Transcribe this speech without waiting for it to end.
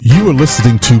You are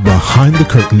listening to Behind the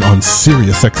Curtain on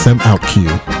Sirius XM OutQ.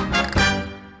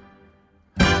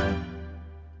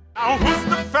 Now who's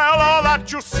the fellow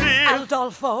that you see?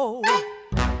 Adolfo.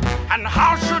 And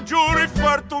how should you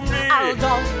refer to me?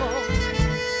 Adolfo.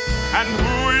 And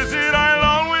who is it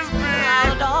I'll always be?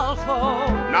 Adolfo.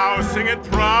 Now sing it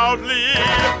proudly.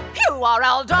 You are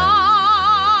Adolfo.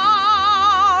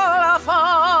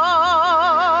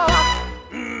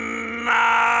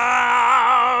 Now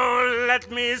let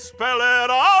me spell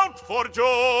it out for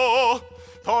you.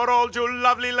 For all you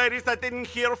lovely ladies that didn't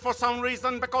hear for some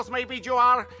reason, because maybe you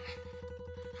are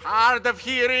hard of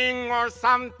hearing or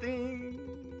something.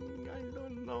 I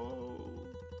don't know.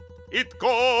 It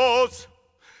goes.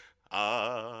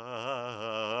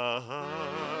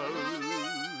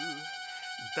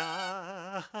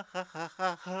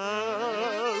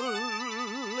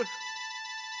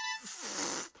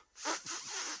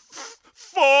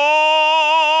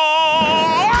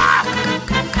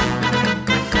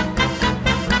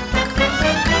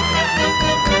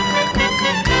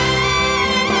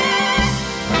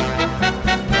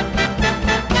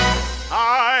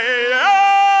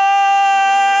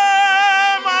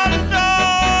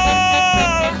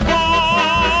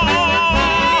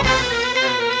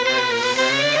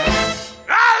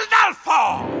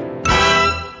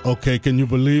 Okay, can you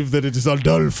believe that it is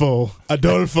Adolfo?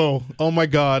 Adolfo. Oh my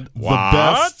God.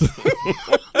 What?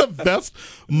 The best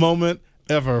moment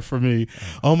ever for me.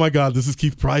 Oh my God, this is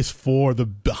Keith Price for the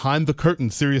Behind the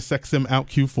Curtain Sirius XM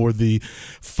OutQ for the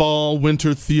Fall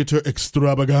Winter Theater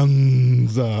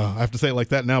Extravaganza. I have to say it like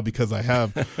that now because I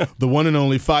have the one and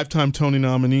only 5-time Tony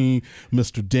nominee,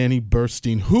 Mr. Danny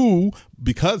Burstein, who,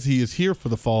 because he is here for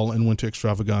the Fall and Winter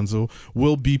Extravaganza,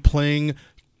 will be playing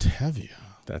Tevye.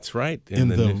 That's right. In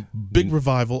the big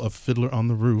revival of Fiddler on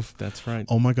the Roof. That's right.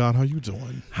 Oh, my God. How you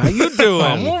doing? How you doing?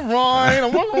 I'm all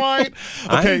right.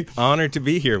 Okay. I'm honored to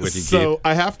be here with you, So Keith.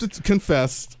 I have to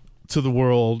confess to the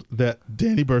world that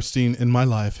Danny Burstein in my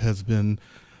life has been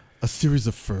a series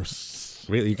of firsts.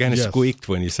 Really? You kind of squeaked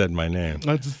when you said my name.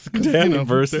 I just, Danny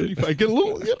Burstein. I get a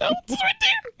little, it's right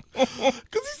there. Because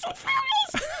he's so fabulous.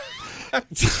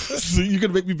 So you're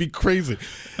going to make me be crazy.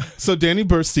 So Danny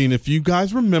Burstein, if you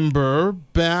guys remember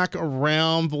back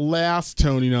around the last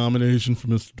Tony nomination for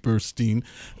Mr. Burstein,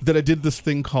 that I did this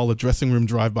thing called a dressing room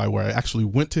drive-by where I actually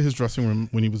went to his dressing room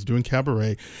when he was doing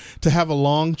cabaret to have a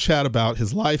long chat about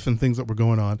his life and things that were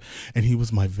going on. And he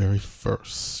was my very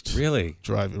first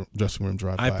dressing room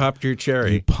drive-by. I popped your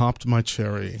cherry. You popped my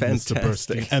cherry, Fantastic. Mr.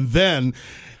 Burstein. And then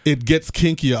it gets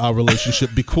kinky, our relationship,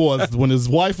 because when his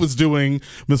wife was doing,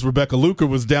 Miss Rebecca Luker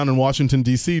was down in Washington,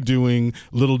 D.C. doing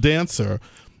Little Dancer,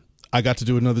 I got to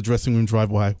do another dressing room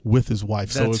drive-by with his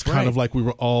wife. So it was kind of like we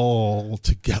were all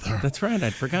together. That's right.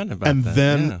 I'd forgotten about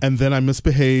that. And then I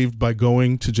misbehaved by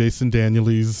going to Jason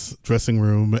Danieley's dressing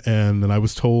room, and then I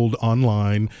was told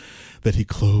online that he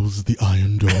closed the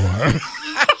iron door.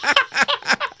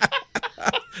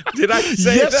 Did I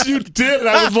say yes, that? you did. And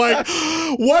I was like,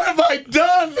 what have I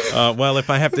done? Well, if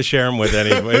I have to share him with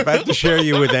anybody, if I have to share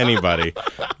you with anybody,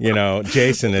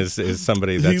 Jason is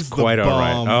somebody that's He's quite the all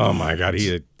right. bomb. Oh my God,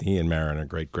 he and Marin are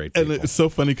great people. And it's so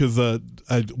funny because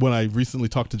when I recently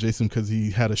talked to Jason, because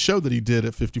he had a show that he did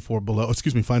at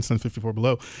Feinstein 54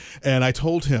 Below, and I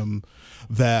told him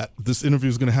that this interview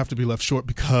is going to have to be left short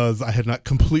because I had not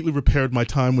completely repaired my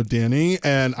time with Danny,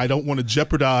 and I don't want to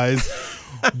jeopardize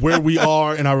where we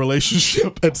are in our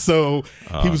relationship. And so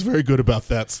he was very good about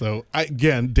that. So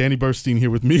again, Danny Burstein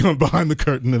here with me on Behind the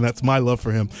Curtain, and that's my love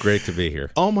for him. Great to be here.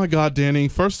 Oh my God, Danny!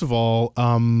 First of all,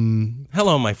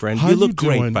 hello, my friend. how You look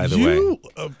doing? great, by the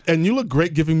way. And you look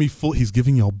great giving me full. He's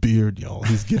giving y'all beard, y'all.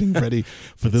 He's getting ready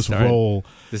for this role.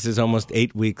 This is almost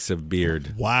 8 weeks of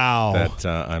beard. Wow. That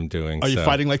I'm doing. Are you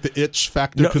fighting like the itch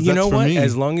factor? No, Because you that's know for what? me.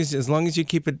 As long as you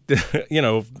keep it,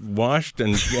 washed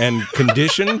and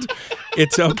conditioned,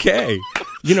 it's okay.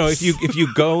 If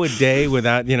you go a day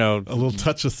without, a little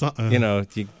touch of something.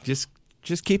 you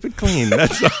just keep it clean.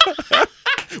 That's all.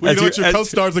 Well, your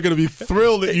co-stars are going to be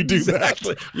thrilled that you do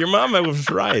exactly. Your mama was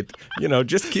right.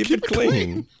 Just keep it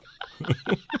clean.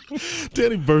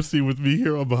 Danny Burstein with me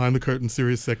here on Behind the Curtain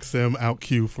Sirius XM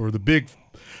OutQ for the big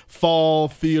fall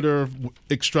theater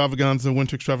extravaganza,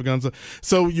 winter extravaganza.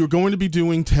 So you're going to be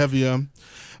doing Tevye.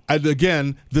 And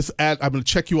again, I'm going to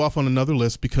check you off on another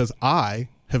list because I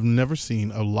have never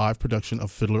seen a live production of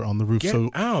Fiddler on the Roof. Get so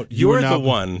out. You're now, the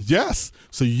one. Yes.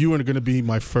 So you are going to be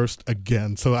my first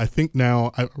again. So I think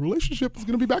now our relationship is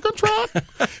going to be back on track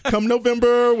come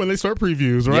November when they start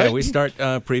previews, right? Yeah, we start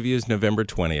previews November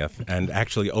 20th and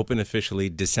actually open officially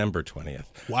December 20th.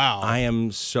 Wow. I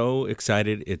am so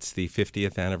excited. It's the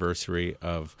 50th anniversary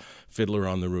of Fiddler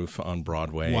on the Roof on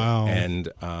Broadway. Wow. And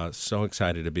so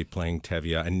excited to be playing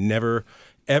Tevye. I never,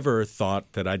 ever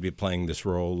thought that I'd be playing this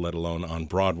role, let alone on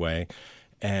Broadway.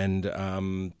 And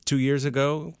 2 years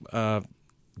ago,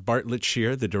 Bartlett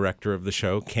Shear, the director of the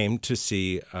show, came to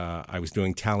see, I was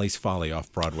doing Tally's Folly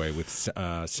off Broadway with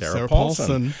Sarah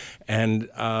Paulson. And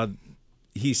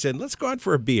he said, let's go out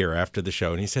for a beer after the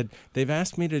show. And he said, they've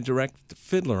asked me to direct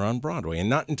Fiddler on Broadway, and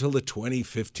not until the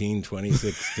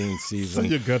 2015-2016 season.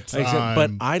 Such a good time. I said,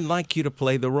 but I'd like you to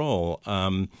play the role.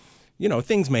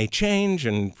 Things may change,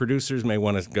 and producers may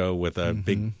want to go with a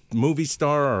big movie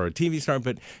star or a TV star.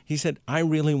 But he said, I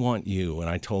really want you, and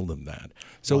I told him that.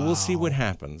 So we'll see what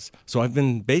happens. So I've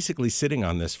been basically sitting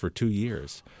on this for 2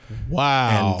 years.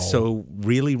 Wow. And so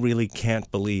really, really can't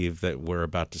believe that we're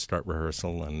about to start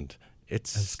rehearsal, and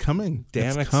it's coming.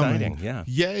 Damn it's exciting, coming. yeah.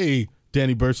 Yay.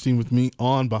 Danny Burstein with me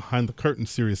on Behind the Curtain,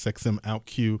 Sirius XM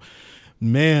OutQ.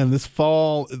 Man, this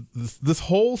fall, this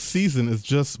whole season is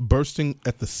just bursting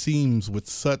at the seams with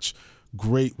such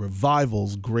great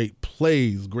revivals, great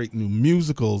plays, great new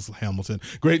musicals, Hamilton,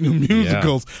 great new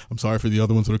musicals. Yeah. I'm sorry for the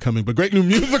other ones that are coming, but great new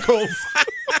musicals.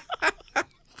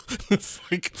 It's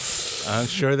like, I'm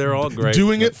sure they're all great.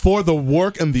 Doing it for the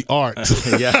work and the art.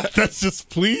 Yeah. That's just,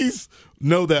 please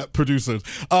know that, producers.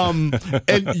 And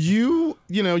you've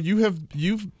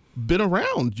been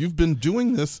around. You've been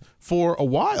doing this for a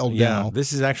while now. Yeah,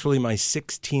 this is actually my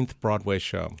 16th Broadway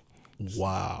show.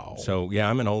 Wow. So, yeah,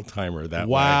 I'm an old-timer that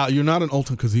way. Wow, you're not an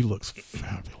old-timer because he looks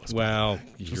fabulous. Well,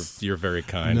 you're very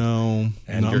kind. No.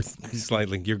 And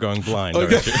you're going blind,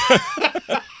 aren't you?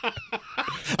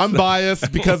 I'm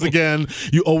biased because, again,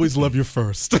 you always love your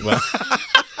first. Well,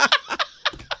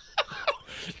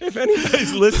 if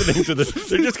anybody's listening to this,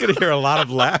 they're just going to hear a lot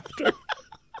of laughter.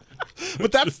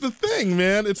 But that's the thing,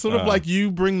 man. It's sort of like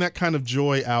you bring that kind of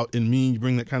joy out in me. You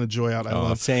bring that kind of joy out. I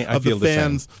love the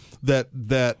fans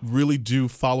that really do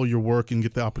follow your work and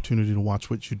get the opportunity to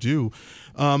watch what you do.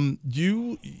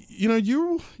 You're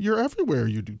everywhere.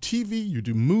 You do TV, you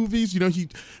do movies. He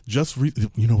just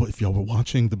if y'all were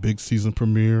watching the big season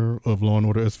premiere of Law and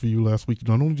Order SVU last week,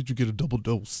 not only did you get a double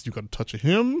dose, you got a touch of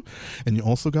him, and you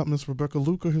also got Miss Rebecca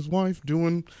Luca, his wife,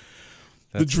 doing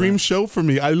the dream show for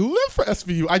me. I live for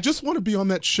SVU. I just want to be on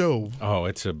that show. Oh,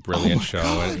 it's a brilliant show.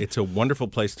 And it's a wonderful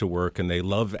place to work, and they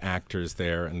love actors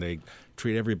there, and they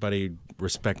treat everybody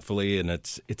respectfully, and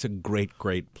it's a great,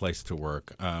 great place to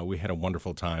work. We had a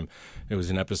wonderful time. It was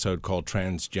an episode called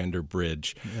Transgender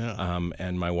Bridge,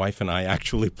 and my wife and I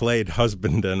actually played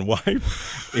husband and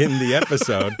wife in the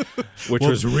episode, which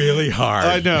was really hard.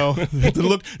 I know.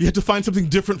 You had to find something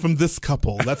different from this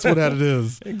couple. That's what it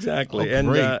is. Exactly. Oh,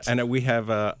 great. And we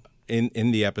have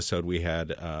in the episode we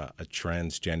had a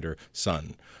transgender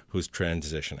son who's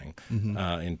transitioning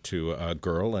into a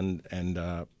girl, and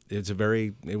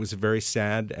it was a very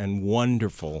sad and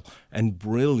wonderful and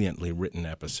brilliantly written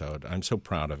episode. I'm so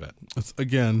proud of it. It's,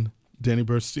 again, Danny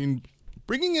Burstein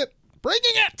bringing it,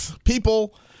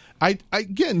 people.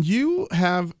 You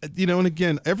have, and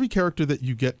again, every character that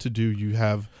you get to do, you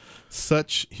have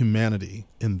such humanity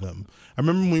in them. I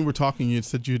remember when we were talking, you had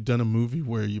said you had done a movie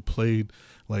where you played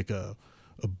like a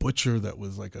butcher that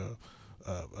was like a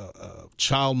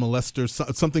child molester,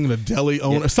 something in a deli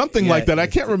owner, something like that. I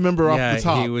can't remember off the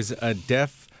top. He was a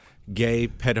deaf gay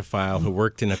pedophile who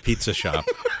worked in a pizza shop.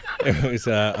 It was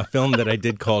a film that I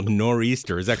did called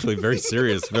Nor'easter. It's actually a very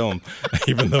serious film,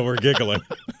 even though we're giggling.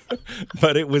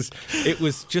 But it was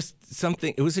just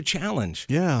something. It was a challenge.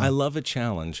 Yeah, I love a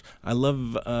challenge. I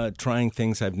love trying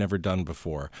things I've never done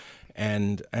before,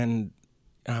 and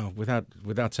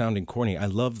without sounding corny, I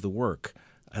love the work.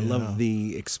 I love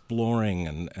the exploring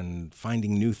and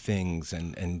finding new things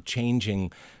and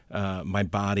changing my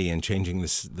body and changing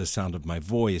the sound of my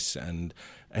voice and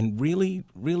really,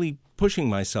 really pushing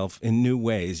myself in new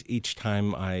ways each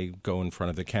time I go in front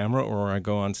of the camera or I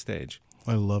go on stage.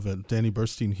 I love it. Danny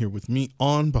Burstein here with me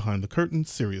on Behind the Curtain,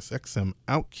 Sirius XM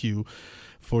OutQ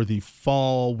for the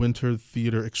Fall Winter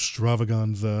Theater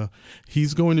Extravaganza.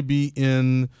 He's going to be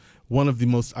in one of the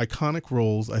most iconic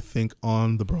roles, I think,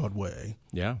 on the Broadway.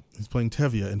 Yeah. He's playing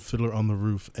Tevye in Fiddler on the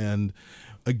Roof. And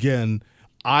again,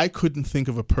 I couldn't think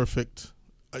of a perfect...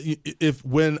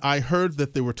 when I heard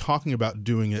that they were talking about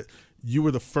doing it, you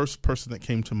were the first person that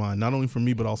came to mind, not only for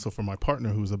me, but also for my partner,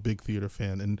 who's a big theater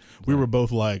fan. And we were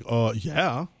both like,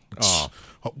 yeah.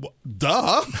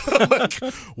 Duh. Like,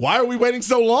 why are we waiting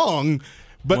so long?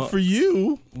 But for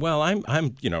you... Well, I'm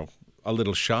a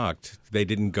little shocked they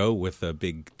didn't go with a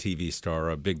big TV star,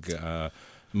 a big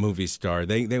movie star.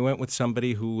 They went with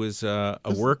somebody who was a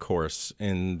workhorse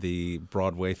in the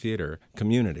Broadway theater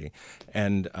community.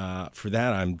 And for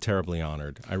that, I'm terribly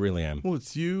honored. I really am. Well,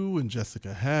 it's you and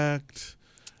Jessica Hecht,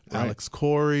 Right. Alex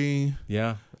Corey.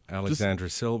 Yeah. Alexandra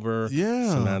Silver, Yeah.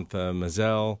 Samantha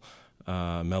Mazel,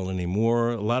 Melanie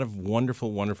Moore, a lot of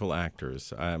wonderful, wonderful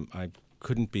actors. I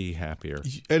couldn't be happier.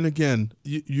 And again,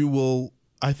 you will,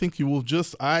 I think you will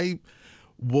just, I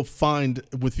will find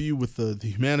with you, with the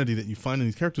humanity that you find in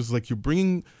these characters, like you're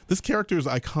bringing, this character is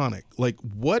iconic. Like,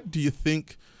 what do you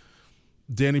think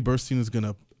Danny Burstein is going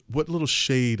to, what little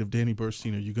shade of Danny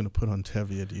Burstein are you going to put on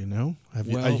Tevye? Do you know?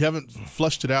 You haven't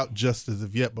flushed it out just as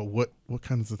of yet, but what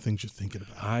kinds of things you're thinking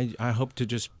about? I hope to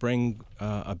just bring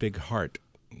a big heart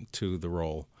to the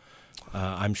role.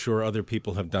 I'm sure other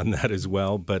people have done that as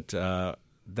well, but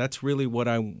that's really what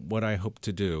I hope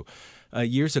to do.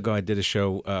 Years ago, I did a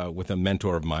show with a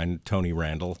mentor of mine, Tony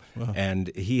Randall, and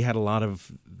he had a lot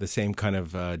of the same kind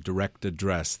of direct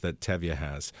address that Tevye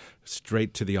has,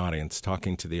 straight to the audience,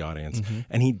 talking to the audience.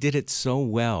 And he did it so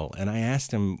well. And I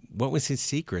asked him, what was his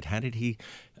secret? How did he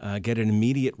get an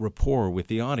immediate rapport with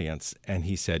the audience? And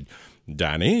he said,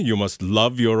 Danny, you must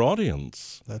love your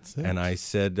audience. That's it. And I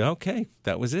said, okay,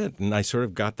 that was it. And I sort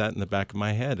of got that in the back of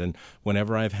my head. And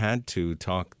whenever I've had to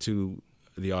talk to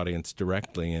the audience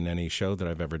directly in any show that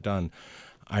I've ever done,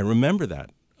 I remember that.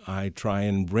 I try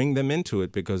and bring them into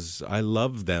it because I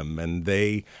love them, and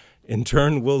they, in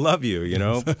turn, will love you. You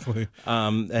know, Exactly.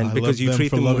 And I because love you them treat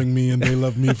for them loving me, and they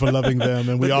love me for loving them,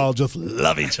 and we all just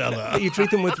love each other. you treat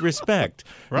them with respect.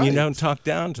 Right. You don't talk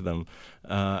down to them,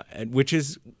 which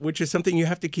is something you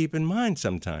have to keep in mind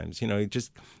sometimes. You know,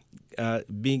 just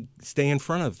stay in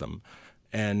front of them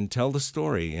and tell the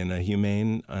story in a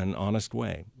humane and honest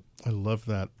way. I love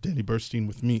that. Danny Burstein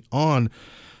with me on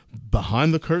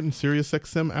Behind the Curtain, Sirius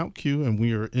XM OutQ, and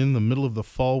we are in the middle of the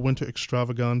fall-winter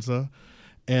extravaganza.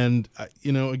 And,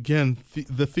 again,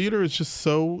 the theater is just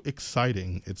so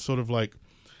exciting. It's sort of like,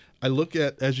 I look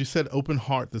at, as you said, open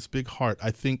heart, this big heart. I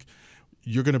think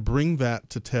you're going to bring that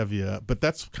to Tevye, but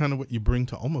that's kind of what you bring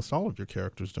to almost all of your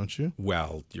characters, don't you?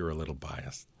 Well, you're a little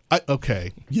biased.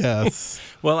 Okay, yes.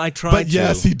 Well, I tried But to.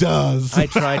 yes, he does. I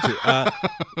tried to.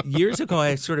 Years ago,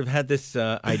 I sort of had this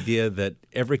idea that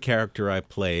every character I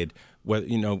played,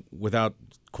 without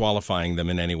qualifying them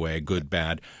in any way, good,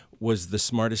 bad, was the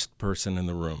smartest person in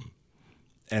the room.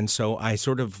 And so I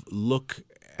sort of look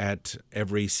at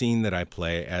every scene that I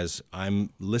play as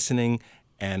I'm listening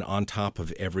and on top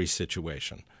of every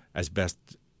situation as best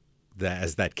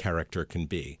as that character can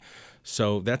be.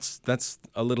 So that's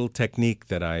a little technique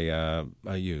that I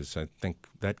use. I think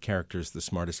that character is the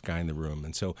smartest guy in the room,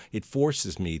 and so it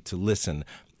forces me to listen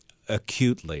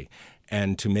acutely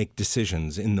and to make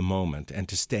decisions in the moment and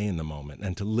to stay in the moment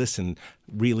and to listen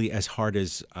really as hard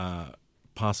as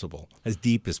possible, as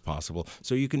deep as possible,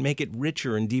 so you can make it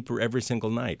richer and deeper every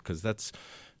single night, because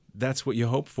that's what you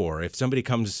hope for. If somebody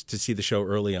comes to see the show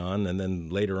early on and then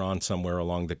later on somewhere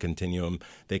along the continuum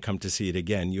they come to see it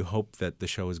again, you hope that the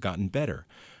show has gotten better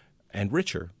and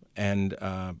richer, and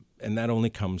that only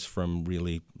comes from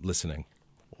really listening.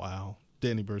 Wow.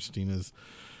 Danny Burstein is,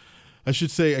 I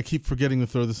should say, I keep forgetting to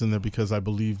throw this in there because I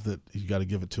believe that you got to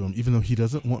give it to him, even though he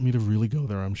doesn't want me to really go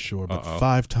there, I'm sure. But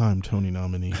 5-time Tony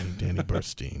nominee Danny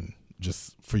Burstein,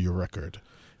 just for your record,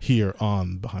 here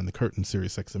on Behind the Curtain,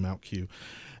 Sirius XM OutQ.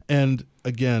 And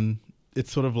again,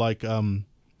 it's sort of like,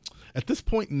 at this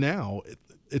point now,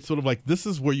 it's sort of like this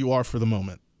is where you are for the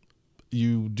moment.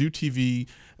 You do TV.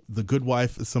 The Good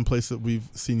Wife is someplace that we've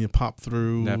seen you pop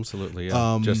through. Absolutely.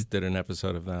 Yeah. Just did an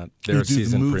episode of that. Their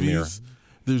season premiere.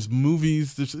 There's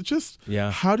movies. There's just,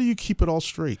 how do you keep it all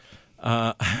straight?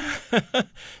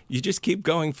 You just keep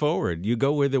going forward. You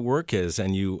go where the work is,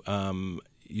 and you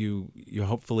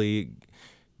hopefully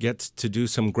get to do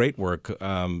some great work,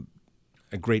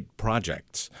 great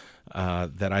projects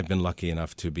that I've been lucky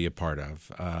enough to be a part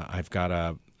of. I've got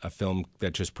a film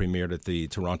that just premiered at the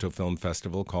Toronto Film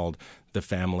Festival called The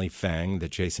Family Fang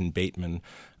that Jason Bateman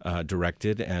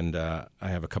directed, and I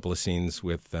have a couple of scenes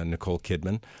with Nicole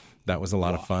Kidman. That was a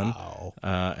lot of fun.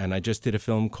 And I just did a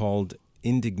film called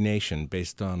Indignation,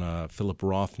 based on a Philip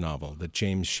Roth novel that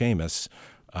James Seamus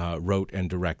wrote and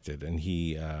directed, and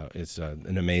he is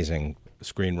an amazing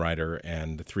screenwriter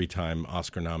and a 3-time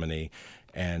Oscar nominee,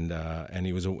 and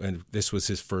he was and this was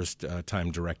his first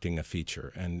time directing a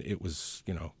feature, and it was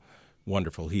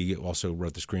wonderful. He also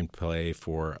wrote the screenplay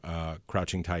for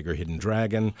Crouching Tiger, Hidden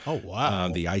Dragon. Oh wow!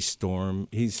 The Ice Storm.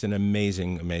 He's an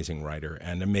amazing writer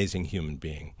and amazing human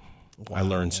being. Wow. I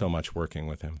learned so much working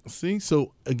with him. See,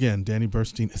 so again, Danny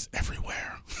Burstein is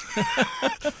everywhere.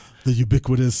 The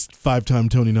ubiquitous 5-time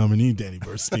Tony nominee, Danny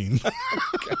Burstein.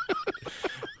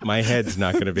 My head's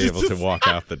not going to be able to walk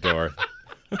out the door.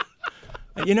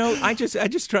 I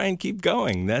just try and keep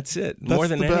going. That's it. More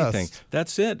than anything.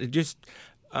 That's it. It just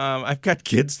I've got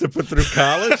kids to put through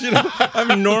college. I have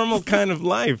a normal kind of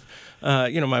life.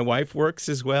 My wife works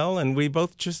as well, and we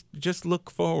both just look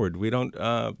forward. We don't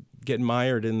get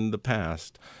mired in the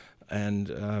past, and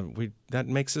that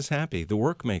makes us happy. The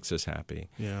work makes us happy.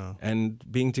 Yeah. And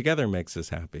being together makes us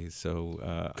happy.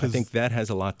 So I think that has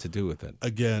a lot to do with it.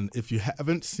 Again, if you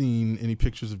haven't seen any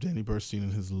pictures of Danny Burstein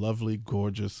and his lovely,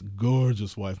 gorgeous,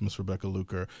 gorgeous wife, Miss Rebecca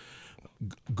Luker,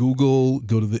 Google,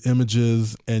 go to the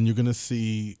images, and you're going to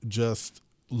see just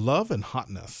love and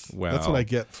hotness. Well, that's what I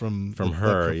get from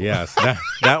her. Yes,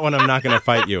 that one I'm not going to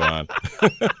fight you on.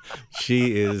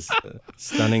 She is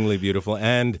stunningly beautiful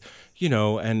and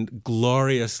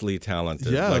gloriously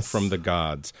talented, like from the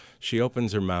gods. She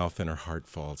opens her mouth and her heart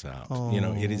falls out.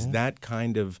 It is that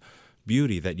kind of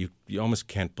beauty that you almost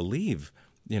can't believe.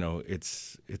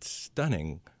 It's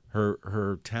stunning.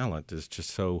 Her talent is just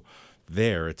so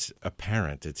there. It's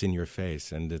apparent. It's in your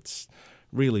face, and it's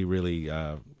really, really,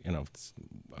 it's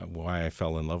why I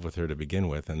fell in love with her to begin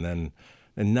with. And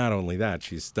not only that,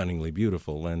 she's stunningly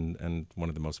beautiful and one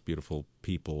of the most beautiful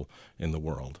people in the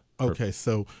world. Okay,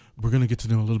 so we're going to get to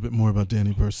know a little bit more about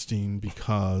Danny Burstein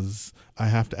because I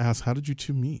have to ask, how did you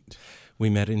two meet? We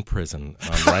met in prison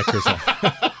on Rikers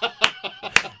Island.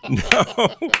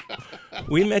 No.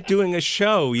 We met doing a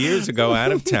show years ago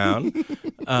out of town,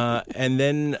 and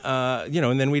then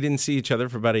we didn't see each other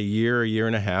for about a year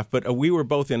and a half. But we were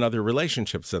both in other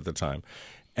relationships at the time,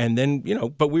 and then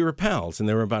but we were pals, and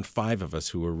there were about 5 of us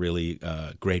who were really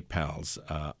great pals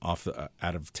out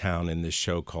of town in this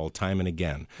show called Time and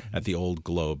Again at the Old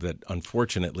Globe that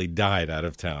unfortunately died out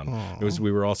of town.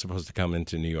 We were all supposed to come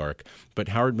into New York, but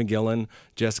Howard McGillen,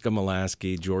 Jessica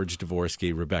Molaski, George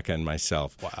Dvorsky, Rebecca, and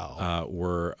myself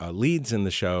were leads in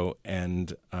the show,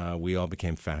 and we all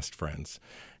became fast friends.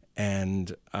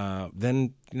 And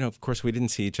then, of course, we didn't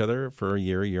see each other for a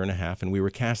year and a half, and we were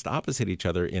cast opposite each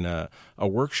other in a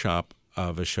workshop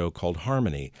of a show called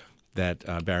Harmony that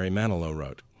Barry Manilow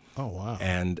wrote. Oh, wow.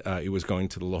 And it was going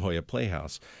to the La Jolla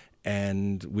Playhouse.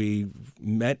 And we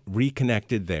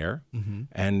reconnected there,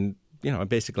 and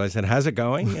basically I said, "How's it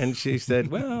going?" And she said,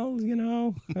 "Well,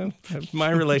 my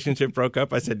relationship broke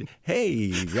up." I said,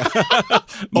 "Hey, oh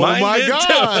my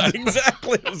God,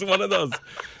 exactly." It was one of those.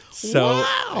 So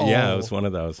wow. Yeah, it was one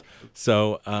of those.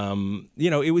 So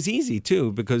it was easy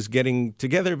too because getting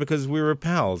together because we were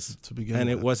pals to begin and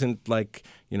with. It wasn't like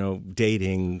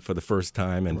dating for the first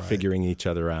time and figuring each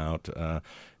other out.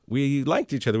 We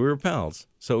liked each other. We were pals,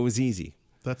 so it was easy.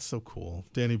 That's so cool.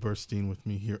 Danny Burstein with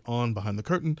me here on Behind the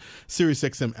Curtain, Sirius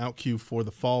XM OutQ for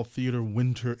the Fall Theater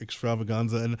Winter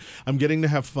Extravaganza. And I'm getting to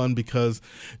have fun because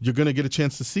you're going to get a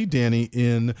chance to see Danny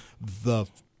in the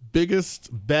biggest,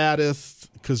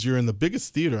 baddest, because you're in the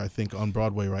biggest theater, I think, on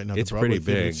Broadway right now. It's pretty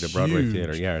big, the Broadway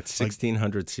theater. Yeah, it's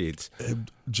 1,600 seats.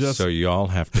 So you all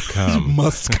have to come. You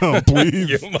must come,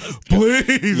 please. You must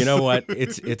please. You know what?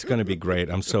 It's going to be great.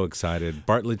 I'm so excited.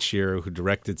 Bartlett Shearer, who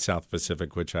directed South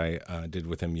Pacific, which I did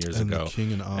with him years ago. And The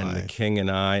King and I. And The King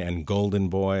and I, and Golden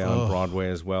Boy on Broadway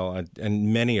as well,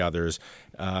 and many others.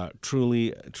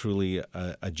 Truly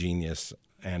a genius.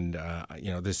 And,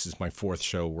 this is my 4th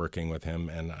show working with him,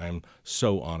 and I'm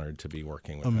so honored to be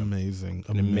working with him.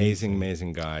 An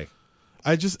amazing guy.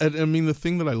 The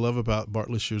thing that I love about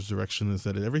Bartlett Shearer's direction is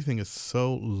that everything is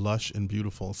so lush and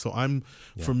beautiful. So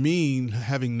for me,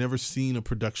 having never seen a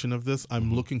production of this,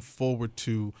 I'm looking forward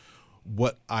to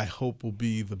what I hope will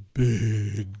be the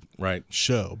big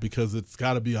show, because it's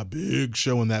got to be a big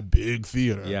show in that big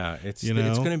theater. Yeah, it's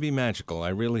going to be magical. I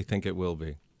really think it will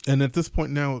be. And at this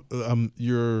point now,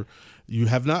 you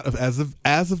have not, as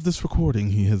of this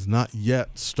recording, he has not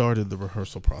yet started the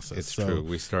rehearsal process. It's true.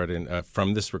 We start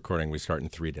from this recording. We start in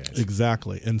 3 days.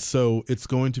 Exactly, and so it's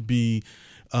going to be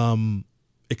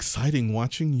exciting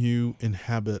watching you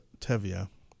inhabit Tevye.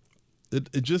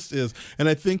 It just is, and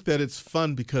I think that it's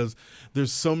fun because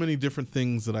there's so many different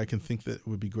things that I can think that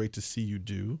would be great to see you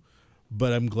do,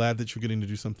 but I'm glad that you're getting to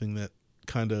do something that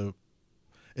kind of,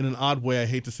 in an odd way, I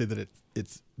hate to say that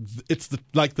it's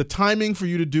the timing for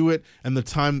you to do it and the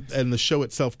time and the show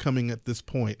itself coming at this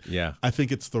point. Yeah, I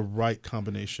think it's the right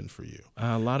combination for you.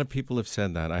 A lot of people have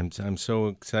said that. I'm so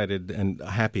excited and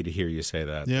happy to hear you say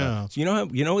that. Yeah. So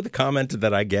you know the comment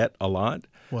that I get a lot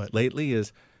lately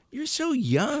is, "You're so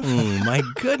young. My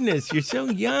goodness, you're so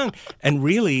young." And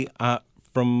really,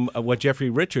 from what Jeffrey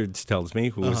Richards tells me,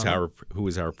 who is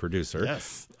our producer,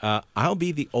 yes, I'll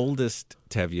be the oldest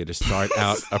Tevye to start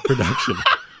out a production.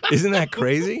 Isn't that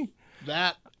crazy?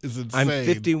 That is insane. I'm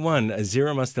 51.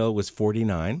 Zira Mostel was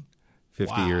 49.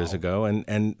 50 years ago,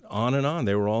 and on.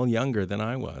 They were all younger than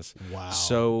I was. Wow.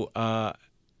 So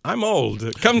I'm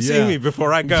old. Come see me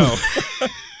before I go.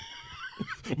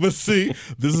 But see,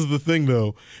 this is the thing,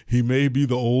 though. He may be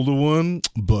the older one,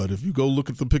 but if you go look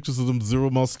at the pictures of them Zero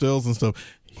Mostels and stuff,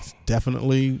 he's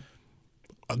definitely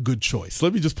a good choice.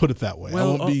 Let me just put it that way. I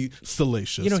won't be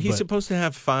salacious. He's supposed to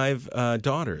have 5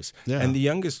 daughters, and the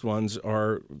youngest ones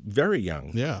are very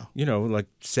young. Yeah. Like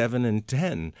 7 and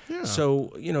 10. Yeah.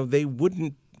 So, they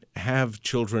wouldn't have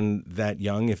children that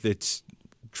young if it's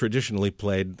traditionally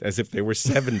played as if they were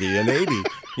 70 and 80.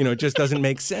 It just doesn't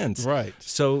make sense. Right.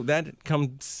 So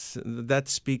that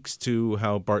speaks to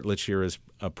how Bartlett Shear is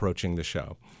approaching the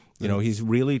show. He's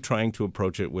really trying to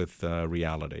approach it with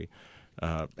reality,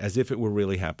 as if it were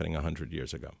really happening 100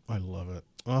 years ago. I love it.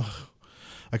 Oh,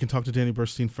 I can talk to Danny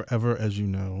Burstein forever, as you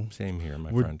know. Same here,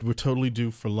 my friend. We're totally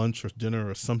due for lunch or dinner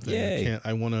or something. Yay.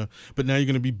 I want to, but now you're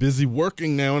going to be busy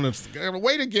working now, and I got to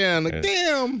wait again.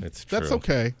 Damn. It's true. That's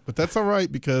okay, but that's all right,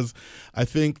 because I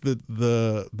think that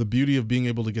the beauty of being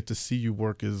able to get to see you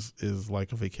work is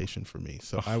like a vacation for me.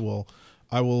 So I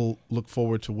will look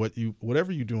forward to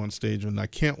whatever you do on stage, and I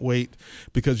can't wait,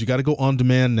 because you got to go on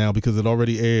demand now because it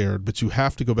already aired, but you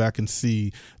have to go back and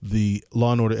see the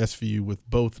Law and Order SVU with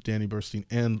both Danny Burstein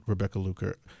and Rebecca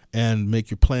Luker, and make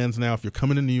your plans now. If you're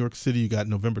coming to New York City, you got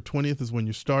November 20th is when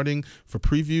you're starting for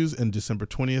previews, and December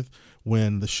 20th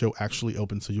when the show actually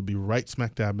opens. So you'll be right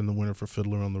smack dab in the winter for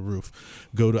Fiddler on the Roof.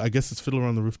 Go to, I guess it's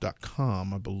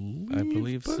fiddlerontheroof.com, I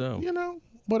believe. So.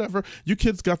 Whatever. You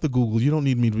kids got the Google. You don't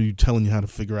need me to be telling you how to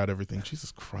figure out everything.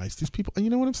 Jesus Christ. These people, you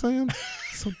know what I'm saying?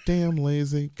 So damn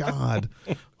lazy. God.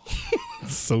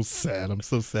 So sad. I'm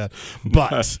so sad.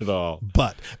 But, not at all.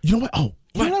 But, you know what? Oh,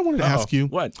 you know what I wanted to ask you?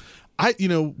 What?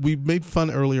 We made fun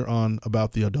earlier on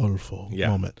about the Adolfo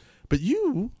moment. But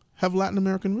you have Latin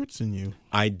American roots in you.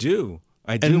 I do.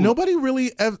 And nobody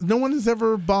really, no one has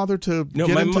ever bothered to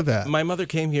get into that. My mother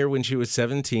came here when she was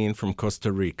 17 from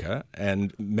Costa Rica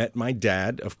and met my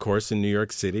dad, of course, in New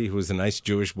York City, who was a nice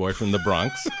Jewish boy from the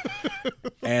Bronx.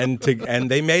 and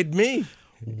they made me.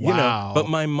 Wow. But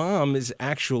my mom is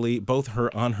actually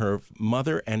on her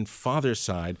mother and father's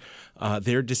side.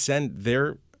 Their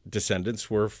descendants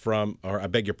were from, or I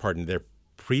beg your pardon, their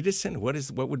predecessor.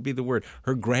 What would be the word?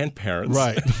 Her grandparents.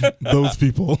 Right. Those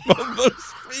people.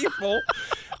 Those people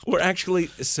were actually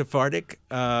Sephardic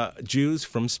Jews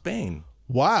from Spain.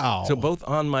 Wow. So both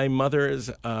on my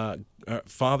mother's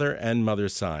father and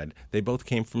mother's side, they both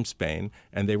came from Spain,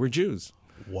 and they were Jews.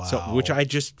 Wow. So, which I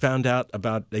just found out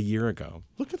about a year ago.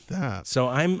 Look at that. So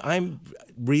I'm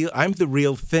real. I'm the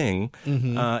real thing.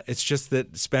 Mm-hmm. It's just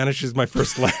that Spanish is my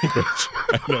first language.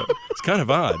 I know, it's kind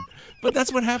of odd, but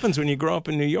that's what happens when you grow up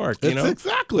in New York.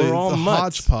 Exactly. We're all a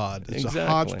mutts. hodgepodge. It's a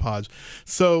hodgepodge.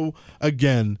 So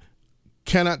again,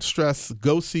 cannot stress,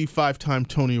 go see 5-time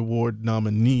Tony Award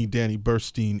nominee Danny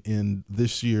Burstein in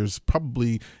this year's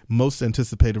probably most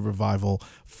anticipated revival,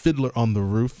 Fiddler on the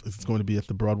Roof. It's going to be at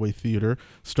the Broadway Theater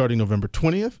starting November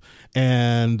 20th,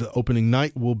 and opening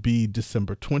night will be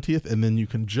December 20th, and then you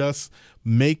can just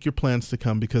make your plans to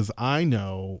come, because I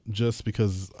know, just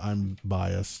because I'm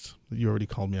biased, you already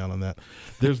called me out on that,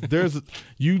 there's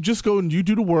you just go and you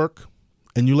do the work,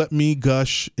 and you let me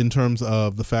gush in terms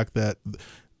of the fact that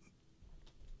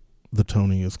the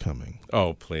Tony is coming.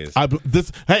 Oh, please! You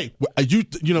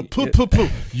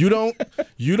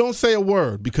don't say a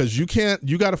word, because you can't.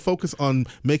 You got to focus on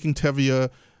making Tevye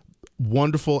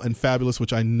wonderful and fabulous,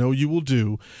 which I know you will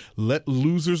do. Let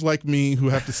losers like me, who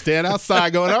have to stand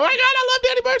outside going, "Oh my God, I love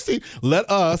Danny Burstein," let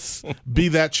us be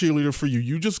that cheerleader for you.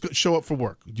 You just show up for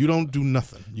work. You don't do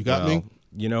nothing. You got me?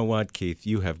 You know what, Keith?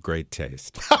 You have great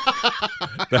taste.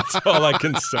 That's all I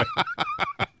can say.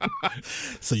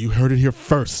 So you heard it here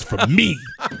first from me.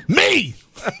 Me!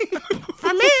 For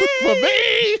me! For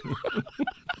me!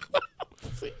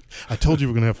 I told you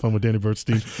we're going to have fun with Danny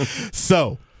Burstein.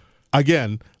 So,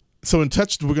 again, in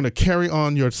touch, we're going to carry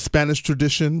on your Spanish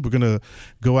tradition. We're going to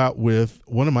go out with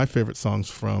one of my favorite songs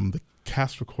from the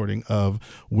cast recording of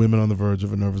Women on the Verge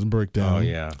of a Nervous Breakdown. Oh,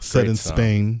 yeah. Set in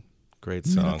Spain. Great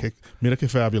song. Mira que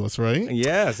fabulous, right?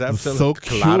 Yes, absolutely. So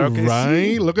cute,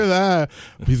 right? Look at that.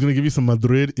 He's going to give you some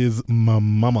Madrid is my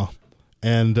mama.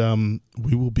 And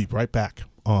we will be right back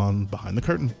on Behind the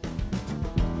Curtain.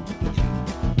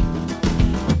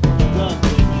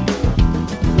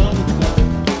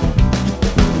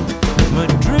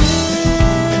 Madrid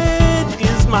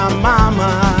is my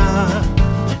mama.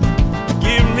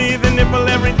 Give me the nipple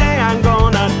every day, I'm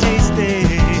gonna taste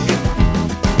it.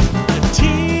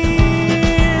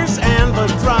 The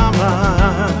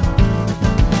drama,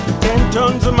 10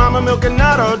 tons of mama milk and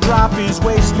not a drop is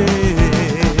wasted.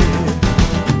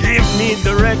 Give me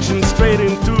direction straight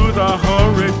into the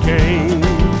hurricane.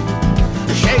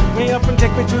 Shake me up and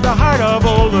take me to the heart of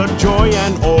all the joy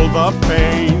and all the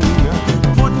pain.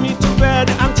 Put me to bed,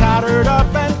 I'm tattered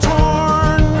up and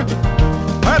torn,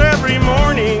 but every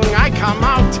morning I come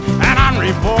out and I'm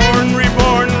reborn,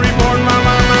 reborn, reborn.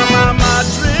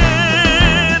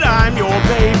 Madrid, I'm your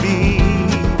baby.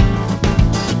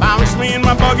 Bounce me in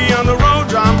my buggy on the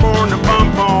roads I'm born to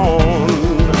bump on.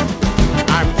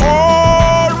 I'm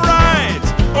alright,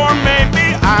 or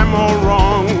maybe I'm all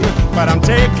wrong, but I'm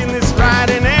taking this ride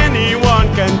and anyone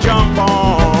can jump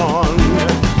on.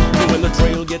 And when the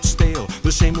trail gets stale,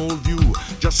 the same old view,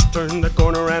 just turn the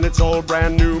corner and it's all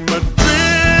brand new.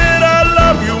 Madrid, I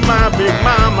love you, my big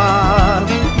mama.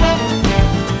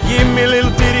 Give me a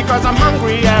little pity, cause I'm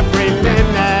hungry every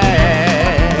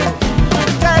minute.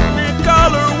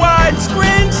 Technicolor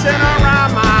widescreen cinema.